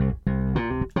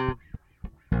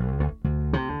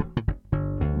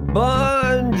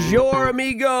Bonjour,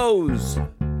 amigos!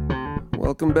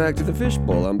 Welcome back to the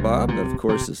Fishbowl. I'm Bob. That, of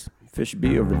course, is Fish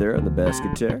B over there on the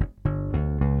basketeer.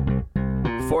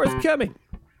 Forthcoming.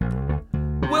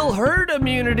 Will herd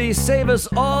immunity save us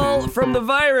all from the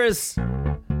virus?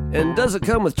 And does it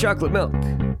come with chocolate milk?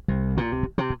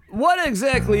 What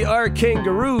exactly are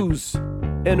kangaroos?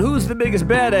 And who's the biggest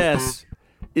badass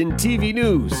in TV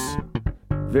news?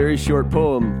 Very short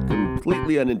poem,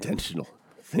 completely unintentional.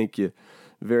 Thank you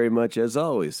very much, as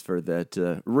always, for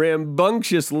that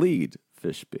rambunctious lead,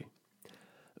 Fishby.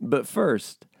 But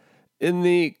first, in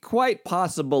the quite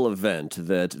possible event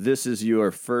that this is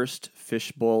your first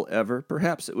Fishbowl ever,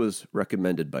 perhaps it was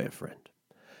recommended by a friend,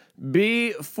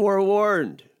 be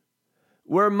forewarned.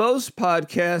 Where most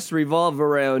podcasts revolve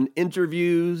around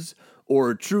interviews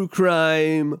or true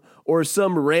crime or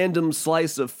some random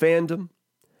slice of fandom,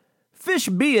 Fish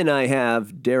B and I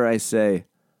have, dare I say,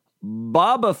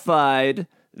 Bobified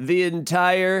the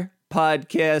entire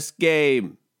podcast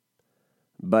game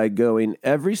by going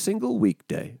every single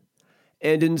weekday,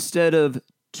 and instead of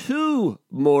two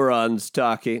morons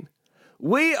talking,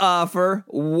 we offer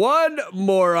one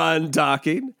moron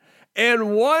talking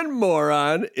and one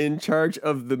moron in charge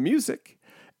of the music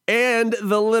and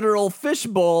the literal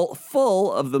fishbowl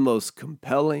full of the most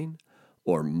compelling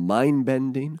or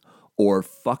mind-bending or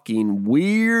fucking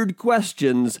weird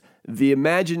questions the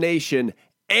imagination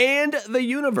and the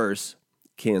universe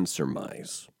can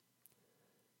surmise.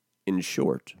 In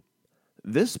short,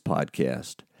 this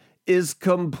podcast is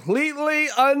completely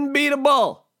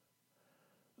unbeatable.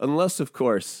 Unless, of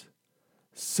course,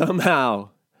 somehow,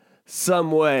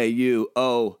 some way you,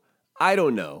 I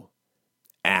don't know,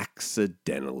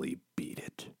 accidentally beat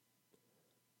it.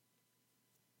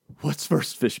 What's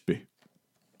first, Fishby?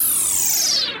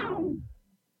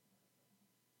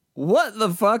 What the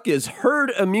fuck is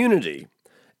herd immunity?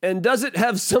 And does it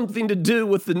have something to do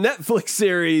with the Netflix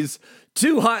series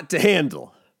Too Hot to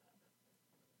Handle?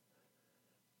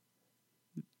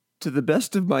 To the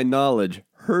best of my knowledge,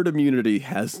 herd immunity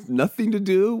has nothing to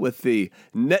do with the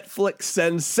Netflix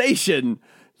sensation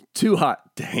Too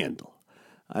Hot to Handle.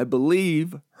 I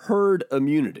believe herd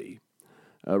immunity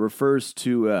refers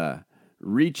to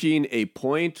reaching a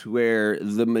point where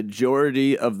the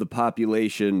majority of the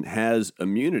population has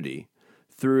immunity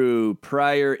through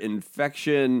prior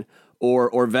infection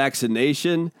or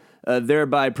vaccination,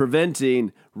 thereby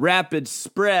preventing rapid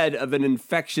spread of an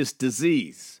infectious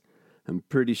disease. I'm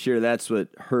pretty sure that's what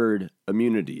herd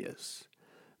immunity is.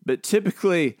 But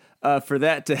typically, for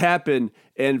that to happen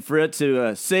and for it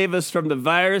to save us from the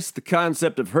virus, the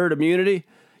concept of herd immunity,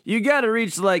 you got to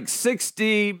reach like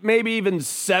 60, maybe even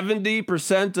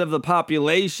 70% of the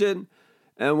population.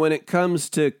 And when it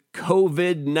comes to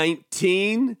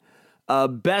COVID-19,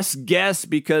 best guess,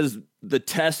 because the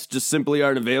tests just simply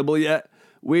aren't available yet,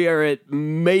 we are at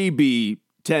maybe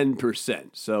 10%.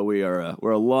 So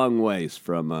we're a long ways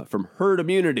from herd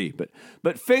immunity.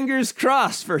 But fingers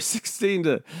crossed for 16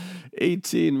 to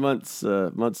 18 months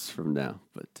from now.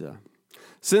 But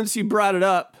since you brought it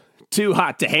up, Too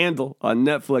Hot to Handle on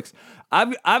Netflix,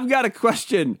 I've got a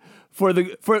question for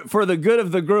the good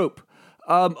of the group.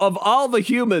 Of all the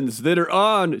humans that are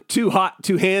on Too Hot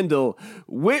to Handle,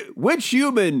 which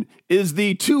human is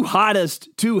the too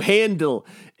hottest to handle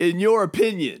in your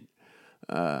opinion?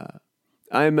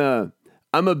 I'm a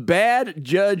bad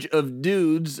judge of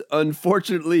dudes.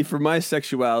 Unfortunately for my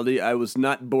sexuality, I was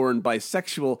not born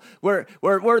bisexual, where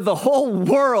the whole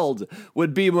world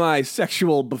would be my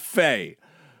sexual buffet.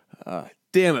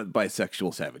 Damn it,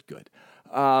 bisexuals have it good.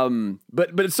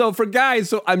 But so for guys,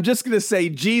 so I'm just gonna say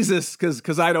Jesus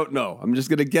because I don't know. I'm just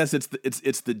gonna guess it's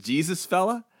the Jesus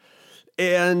fella.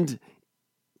 And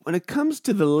when it comes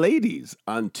to the ladies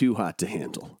on Too Hot to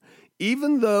Handle,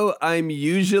 even though I'm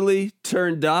usually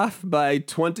turned off by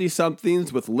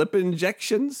 20-somethings with lip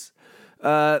injections,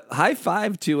 high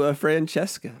five to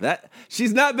Francesca.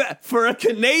 She's not bad for a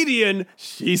Canadian.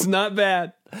 She's not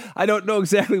bad. I don't know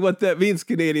exactly what that means.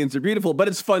 Canadians are beautiful, but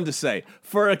it's fun to say.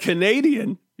 For a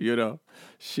Canadian,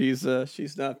 she's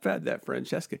not bad, that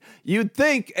Francesca. You'd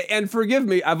think, and forgive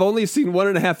me, I've only seen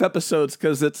 1.5 episodes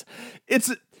because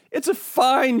it's a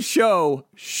fine show,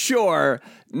 sure,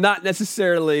 not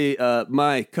necessarily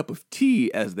my cup of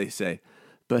tea, as they say.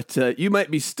 But you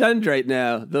might be stunned right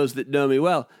now, those that know me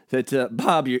well, that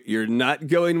Bob, you're not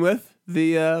going with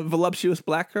the voluptuous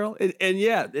black girl, and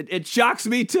yeah, it shocks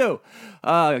me too.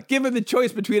 Given the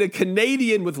choice between a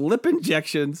Canadian with lip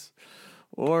injections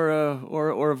or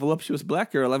a voluptuous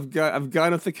black girl, I've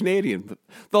gone with the Canadian.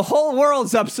 The whole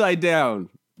world's upside down.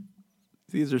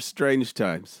 These are strange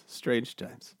times. Strange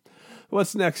times.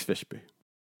 What's next, Fishby?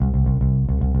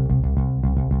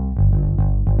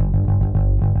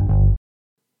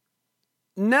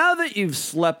 now that you've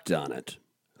slept on it,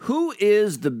 who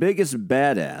is the biggest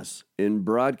badass in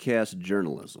broadcast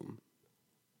journalism?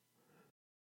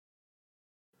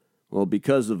 Well,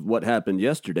 because of what happened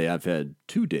yesterday, I've had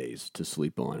 2 days to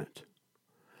sleep on it.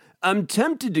 I'm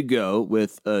tempted to go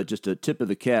with just a tip of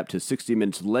the cap to 60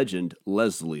 Minutes legend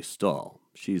Lesley Stahl.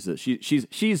 She's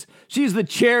the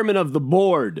chairman of the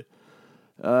board.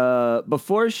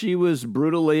 Before she was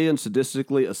brutally and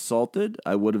sadistically assaulted,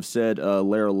 I would have said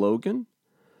Lara Logan.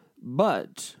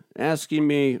 But asking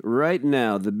me right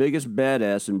now, the biggest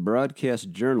badass in broadcast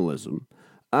journalism,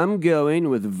 I'm going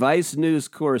with Vice News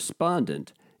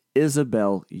correspondent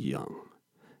Isabel Young,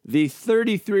 the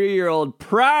 33-year-old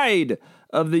pride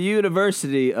of the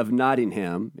University of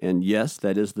Nottingham, and yes,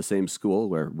 that is the same school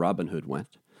where Robin Hood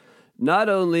went. Not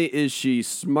only is she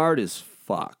smart as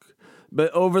fuck,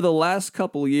 but over the last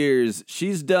couple years,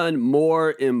 she's done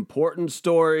more important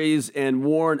stories and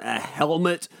worn a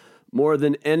helmet more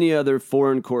than any other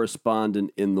foreign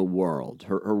correspondent in the world.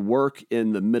 Her work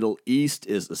in the Middle East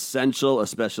is essential,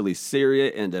 especially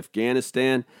Syria and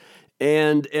Afghanistan.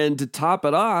 And to top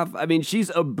it off, I mean, she's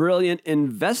a brilliant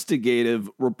investigative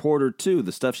reporter, too.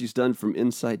 The stuff she's done from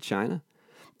Inside China.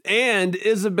 And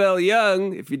Isabel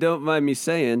Young, if you don't mind me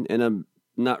saying, and I'm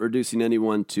not reducing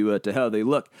anyone to how they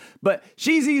look, but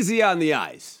she's easy on the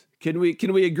eyes. Can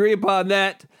we agree upon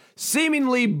that?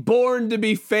 Seemingly born to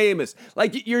be famous.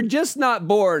 Like, you're just not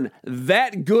born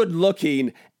that good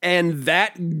looking and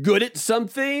that good at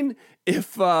something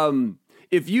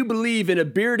if you believe in a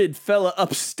bearded fella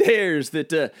upstairs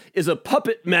that is a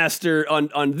puppet master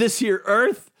on this here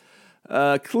earth,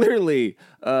 clearly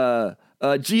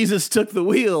Jesus took the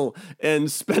wheel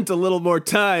and spent a little more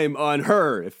time on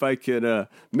her, if I could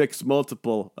mix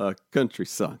multiple country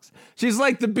songs. She's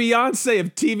like the Beyonce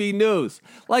of TV news.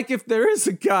 Like, if there is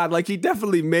a God, like, he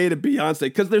definitely made a Beyonce,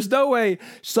 because there's no way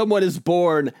someone is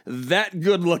born that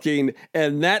good looking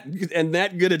and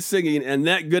that good at singing and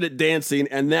that good at dancing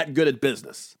and that good at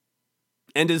business.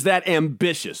 And is that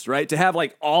ambitious, right? To have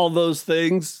like all those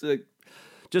things,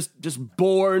 just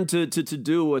born to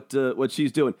do what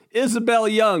she's doing. Isabel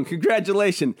Young,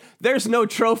 congratulations. There's no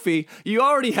trophy. You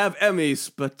already have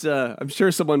Emmys, but I'm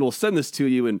sure someone will send this to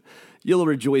you and you'll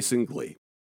rejoice in glee.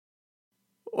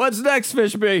 What's next,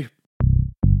 Fishby?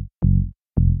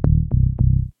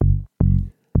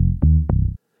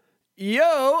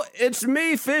 Yo, it's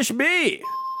me, Fishby.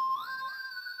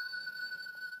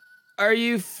 Are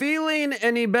you feeling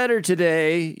any better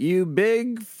today, you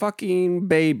big fucking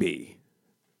baby?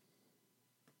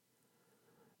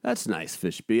 That's nice,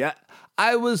 Fishby.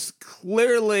 I was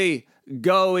clearly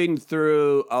going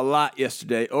through a lot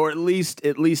yesterday, or at least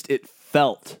it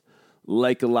felt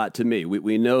like a lot to me.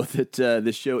 We know that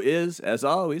this show is, as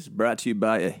always, brought to you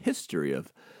by a history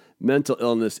of mental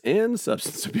illness and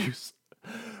substance abuse.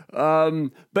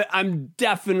 But I'm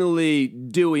definitely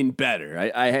doing better.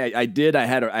 I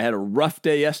had a rough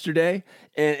day yesterday,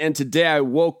 and today I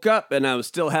woke up and I was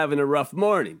still having a rough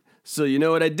morning. So you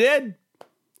know what I did?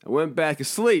 I went back to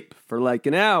sleep for like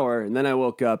an hour, and then I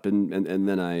woke up, and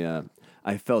then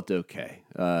I felt okay.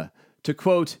 To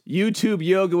quote YouTube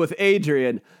Yoga with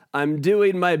Adrian, I'm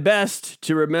doing my best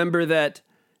to remember that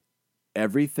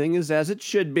everything is as it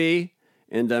should be,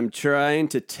 and I'm trying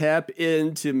to tap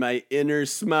into my inner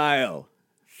smile.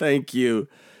 Thank you,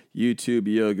 YouTube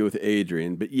Yoga with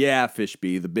Adrian. But yeah,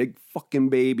 Fishby, the big fucking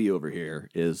baby over here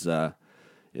is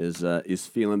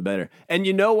feeling better. And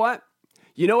you know what?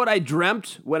 You know what I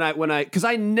dreamt when I because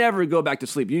I never go back to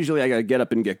sleep. Usually I gotta get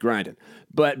up and get grinding.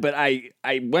 But I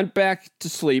went back to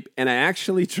sleep and I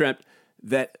actually dreamt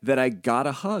that I got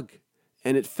a hug,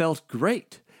 and it felt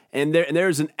great. And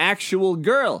there's an actual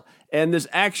girl, and this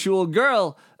actual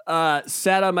girl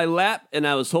sat on my lap, and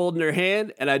I was holding her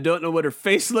hand, and I don't know what her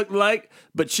face looked like,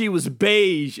 but she was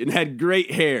beige and had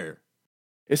great hair.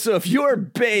 And so if you're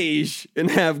beige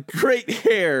and have great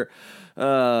hair,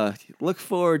 look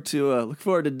forward to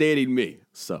dating me.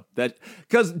 So that,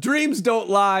 because dreams don't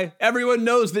lie. Everyone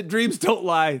knows that dreams don't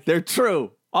lie. They're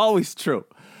true. Always true.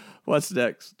 What's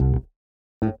next?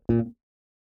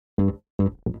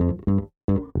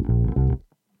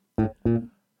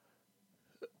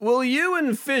 Will you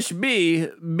and Fish B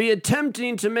be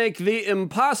attempting to make the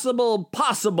impossible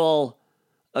possible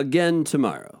again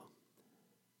tomorrow?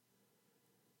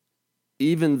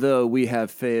 Even though we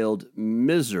have failed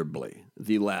miserably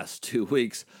the last 2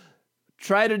 weeks,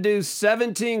 try to do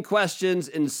 17 questions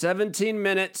in 17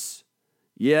 minutes.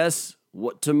 Yes,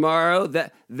 what tomorrow?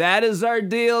 That is our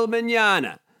deal,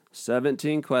 mañana.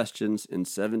 17 questions in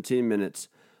 17 minutes.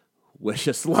 Wish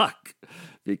us luck.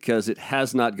 because it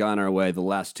has not gone our way the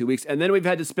last 2 weeks. And then we've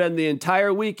had to spend the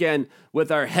entire weekend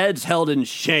with our heads held in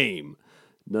shame,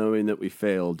 knowing that we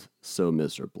failed so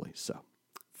miserably. So,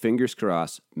 fingers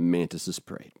crossed, Mantis is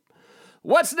prayed.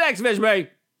 What's next, Vishme?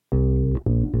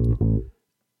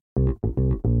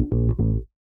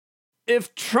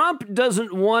 If Trump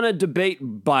doesn't want to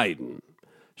debate Biden,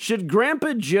 should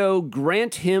Grandpa Joe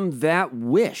grant him that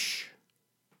wish?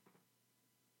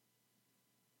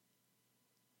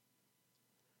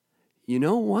 You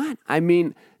know what? I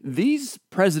mean, these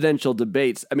presidential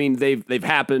debates, I mean, they've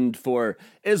happened for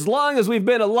as long as we've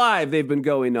been alive. They've been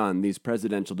going on, these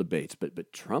presidential debates.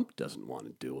 But Trump doesn't want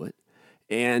to do it.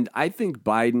 And I think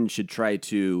Biden should try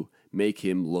to make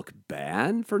him look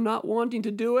bad for not wanting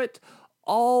to do it,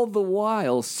 all the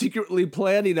while secretly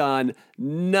planning on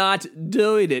not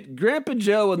doing it. Grandpa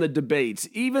Joe in the debates,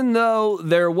 even though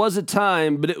there was a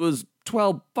time, but it was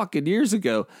 12 fucking years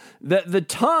ago, that the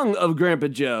tongue of Grandpa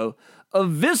Joe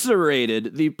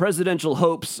eviscerated the presidential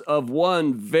hopes of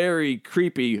one very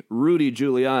creepy Rudy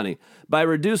Giuliani by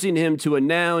reducing him to a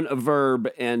noun, a verb,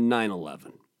 and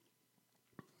 9/11.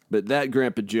 But that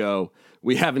Grandpa Joe,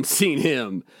 we haven't seen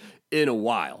him in a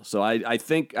while. So I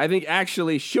think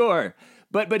actually, sure.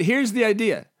 But here's the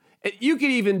idea. You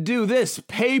could even do this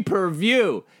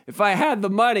pay-per-view. If I had the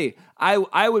money,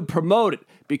 I would promote it,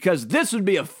 because this would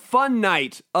be a fun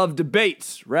night of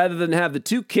debates rather than have the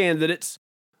two candidates.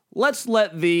 Let's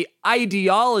let the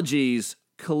ideologies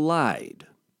collide.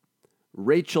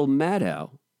 Rachel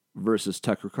Maddow versus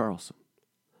Tucker Carlson.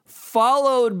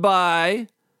 Followed by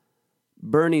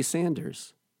Bernie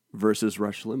Sanders versus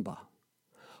Rush Limbaugh.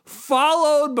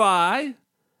 Followed by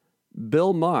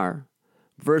Bill Maher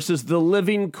versus the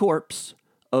living corpse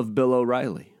of Bill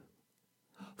O'Reilly.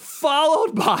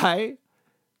 Followed by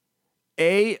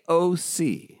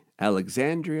AOC,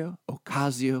 Alexandria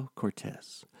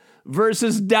Ocasio-Cortez,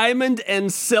 versus Diamond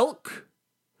and Silk.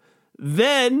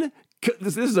 Then,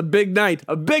 this is a big night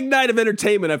of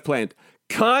entertainment I've planned.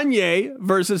 Kanye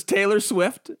versus Taylor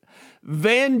Swift,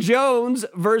 Van Jones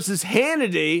versus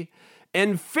Hannity,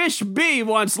 and Fish B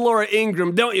wants Laura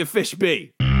Ingraham, don't you, Fish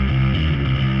B?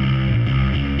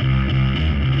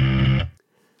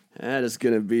 That is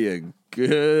going to be a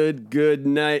good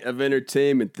night of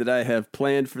entertainment that I have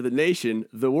planned for the nation,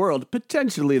 the world,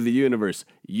 potentially the universe.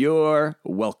 You're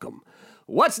welcome.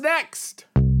 What's next?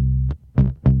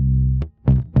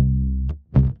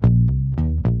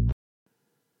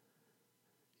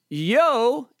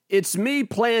 Yo, it's me,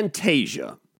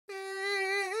 Plantasia.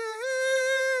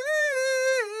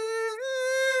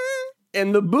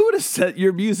 And the Buddha said,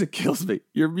 your music kills me.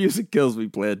 Your music kills me,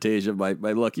 Plantasia,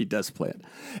 my lucky dust plant.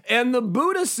 And the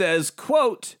Buddha says,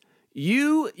 quote,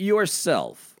 you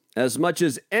yourself, as much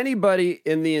as anybody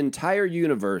in the entire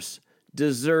universe,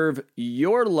 deserve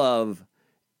your love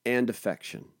and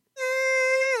affection.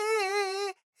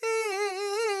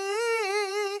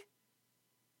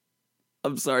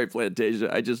 I'm sorry,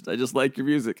 Plantasia. I just like your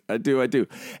music. I do.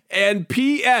 And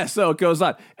P.S. Oh, it goes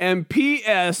on. And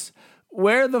P.S.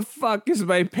 Where the fuck is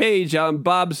my page on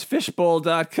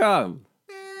bobsfishbowl.com?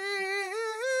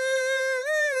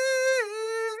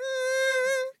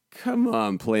 Come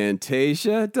on,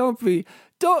 Plantasia.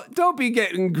 Don't be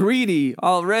getting greedy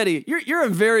already. You're a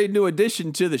very new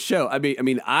addition to the show. I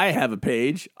mean, I have a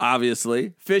page,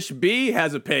 obviously. Fish B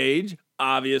has a page,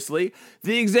 obviously.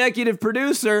 The executive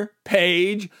producer,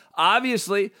 page,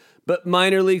 obviously. But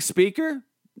minor league speaker,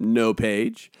 no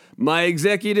page. My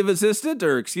executive assistant,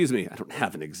 or excuse me, I don't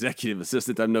have an executive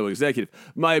assistant. I'm no executive.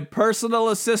 My personal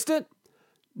assistant,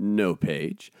 no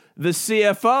page. The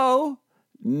CFO,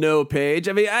 no page.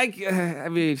 I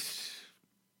mean,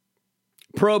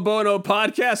 pro bono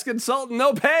podcast consultant,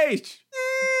 no page.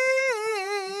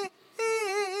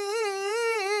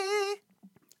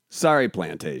 Sorry,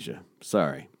 Plantasia.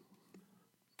 Sorry.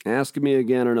 Ask me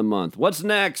again in a month. What's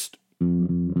next?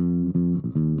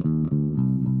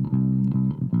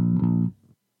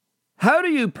 How do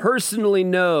you personally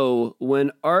know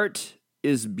when art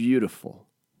is beautiful?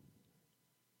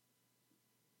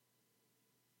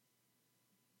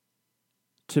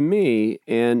 To me,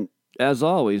 and as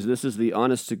always, this is the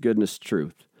honest-to-goodness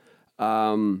truth.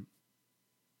 And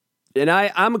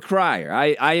I'm a crier.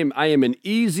 I am an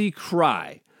easy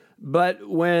cry. But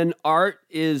when art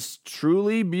is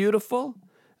truly beautiful,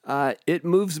 it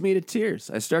moves me to tears.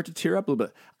 I start to tear up a little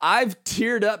bit. I've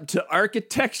teared up to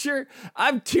architecture.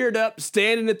 I've teared up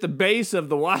standing at the base of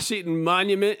the Washington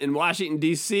Monument in Washington,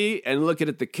 D.C. and looking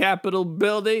at the Capitol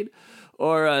building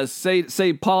or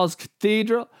St. Paul's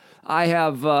Cathedral.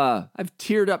 I've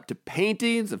teared up to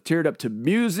paintings. I've teared up to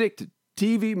music, to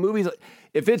TV, movies.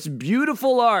 if it's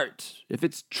beautiful art, if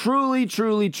it's truly,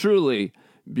 truly, truly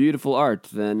beautiful art,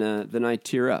 then I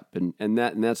tear up, and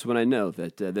that's when I know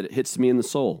that it hits me in the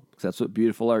soul, because that's what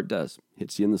beautiful art does,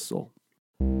 hits you in the soul.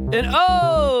 And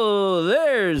oh,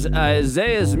 there's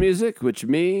Isaiah's music, which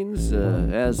means,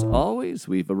 as always,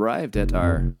 we've arrived at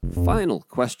our final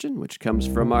question, which comes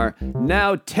from our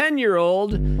now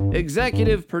 10-year-old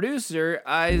executive producer,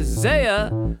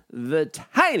 Isaiah the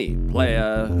Tiny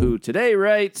Playa, who today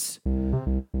writes,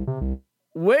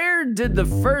 where did the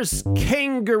first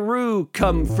kangaroo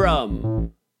come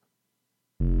from?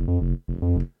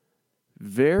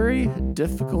 Very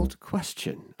difficult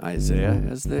question, Isaiah,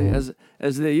 as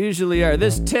they usually are.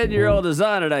 This 10-year-old is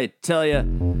on it, I tell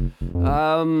you.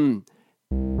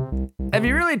 Have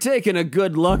you really taken a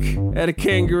good look at a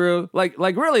kangaroo? Like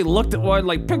really looked at one,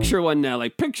 like picture one now,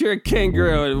 like picture a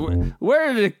kangaroo, and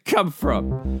where did it come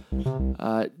from?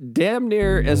 Damn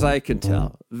near as I can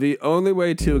tell, the only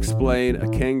way to explain a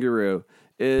kangaroo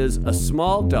is a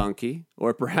small donkey,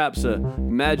 or perhaps a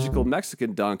magical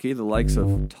Mexican donkey, the likes of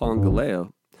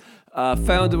Tongaleo,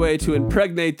 found a way to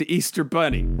impregnate the Easter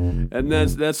Bunny, and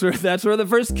that's where the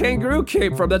first kangaroo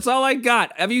came from. That's all I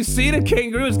got. Have you seen a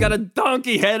kangaroo? It's got a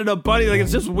donkey head and a bunny. Like,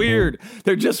 it's just weird.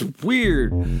 They're just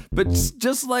weird, but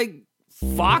just like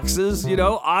foxes,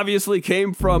 obviously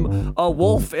came from a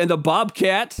wolf and a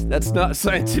bobcat. That's not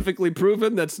scientifically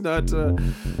proven. That's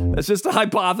just a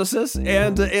hypothesis.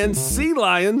 And sea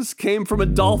lions came from a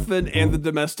dolphin and the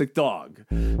domestic dog.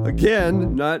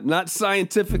 Again, not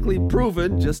scientifically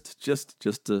proven.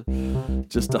 Just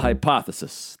a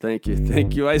hypothesis. Thank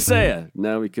you, Isaiah.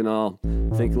 Now we can all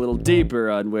think a little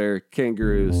deeper on where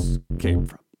kangaroos came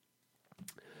from.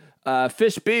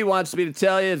 Fish B wants me to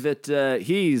tell you that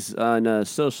he's on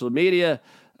social media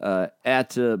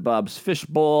at Bob's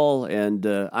Fishbowl, and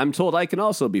I'm told I can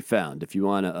also be found if you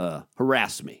want to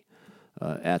harass me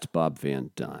at Bob Van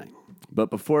Dyne.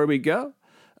 But before we go,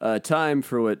 time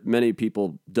for what many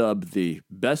people dub the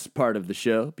best part of the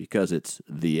show, because it's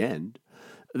the end.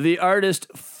 The artist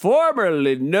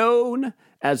formerly known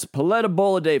as Paleta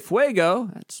Bola de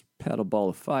Fuego, that's Paddle Ball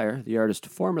of Fire, the artist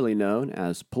formerly known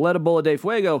as Paleta Bola de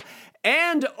Fuego,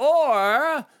 and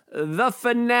or the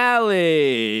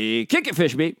finale. Kick it,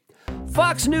 Fishbeat.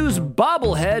 Fox News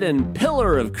bobblehead and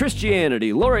pillar of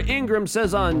Christianity, Laura Ingraham,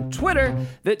 says on Twitter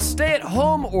that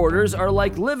stay-at-home orders are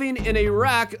like living in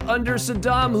Iraq under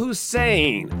Saddam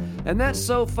Hussein. And that's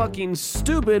so fucking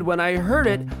stupid. When I heard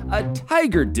it, a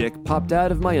tiger dick popped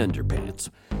out of my underpants.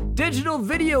 Digital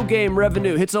video game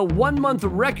revenue hits a 1-month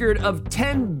record of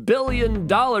 $10 billion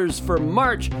for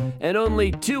March, and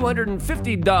only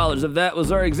 $250 of that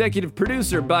was our executive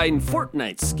producer buying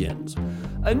Fortnite skins.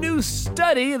 A new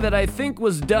study that I think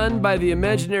was done by the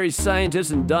imaginary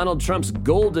scientist in Donald Trump's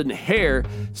golden hair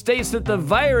states that the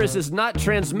virus is not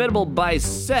transmittable by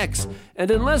sex,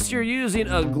 and unless you're using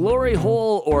a glory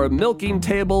hole or a milking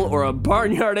table or a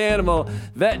barnyard animal,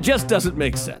 that just doesn't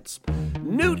make sense.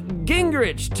 Newt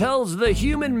Gingrich tells the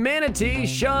human manatee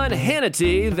Sean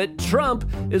Hannity that Trump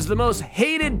is the most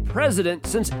hated president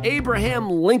since Abraham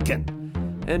Lincoln.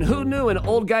 And who knew an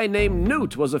old guy named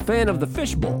Newt was a fan of the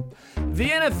Fishbowl? The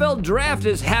NFL draft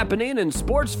is happening, and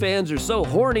sports fans are so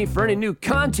horny for any new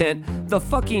content, the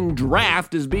fucking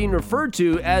draft is being referred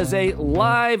to as a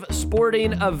live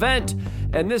sporting event.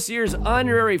 And this year's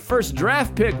honorary first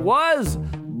draft pick was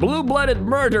Blue-Blooded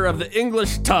Murder of the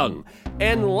English Tongue.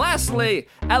 And lastly,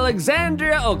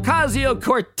 Alexandria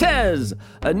Ocasio-Cortez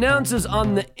announces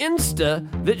on the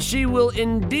Insta that she will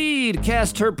indeed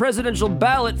cast her presidential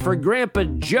ballot for Grandpa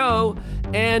Joe,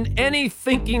 and any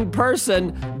thinking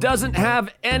person doesn't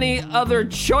have any other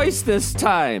choice this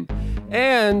time.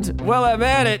 And while I'm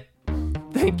at it,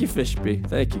 thank you, Fishby,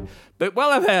 thank you. But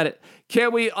while I'm at it,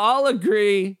 can we all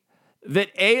agree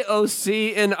that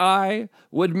AOC and I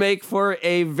would make for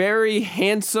a very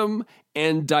handsome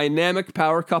and dynamic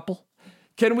power couple?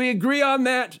 Can we agree on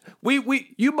that?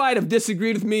 You might have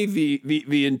disagreed with me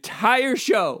the entire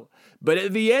show, but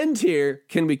at the end here,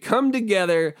 can we come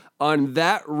together on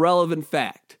that relevant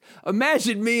fact?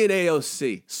 Imagine me and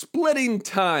AOC splitting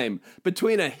time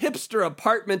between a hipster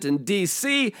apartment in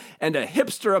DC and a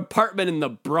hipster apartment in the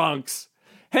Bronx,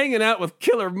 hanging out with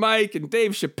Killer Mike and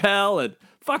Dave Chappelle and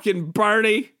fucking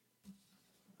Barney.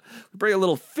 Bring a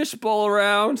little fishbowl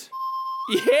around.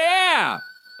 Yeah!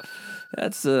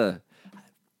 That's,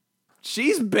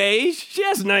 she's beige. She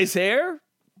has nice hair.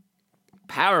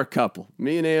 Power couple.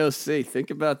 Me and AOC.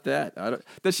 Think about that.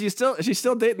 Is she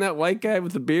still dating that white guy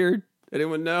with the beard?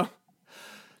 Anyone know?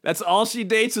 That's all she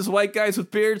dates is white guys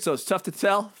with beards, so it's tough to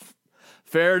tell.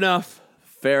 Fair enough.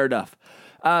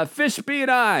 Fishby and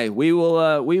I, we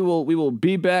will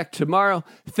be back tomorrow.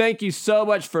 Thank you so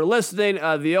much for listening.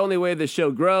 The only way the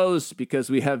show grows, because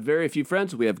we have very few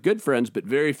friends, we have good friends, but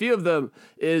very few of them,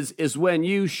 is when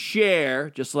you share,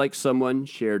 just like someone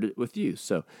shared it with you.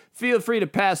 So feel free to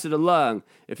pass it along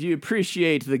if you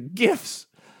appreciate the gifts,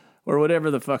 or whatever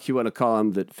the fuck you want to call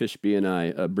them, that Fishby and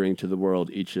I bring to the world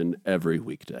each and every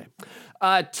weekday.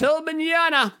 Till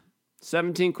mañana.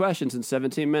 17 questions in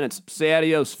 17 minutes. Say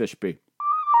adios, Fishby.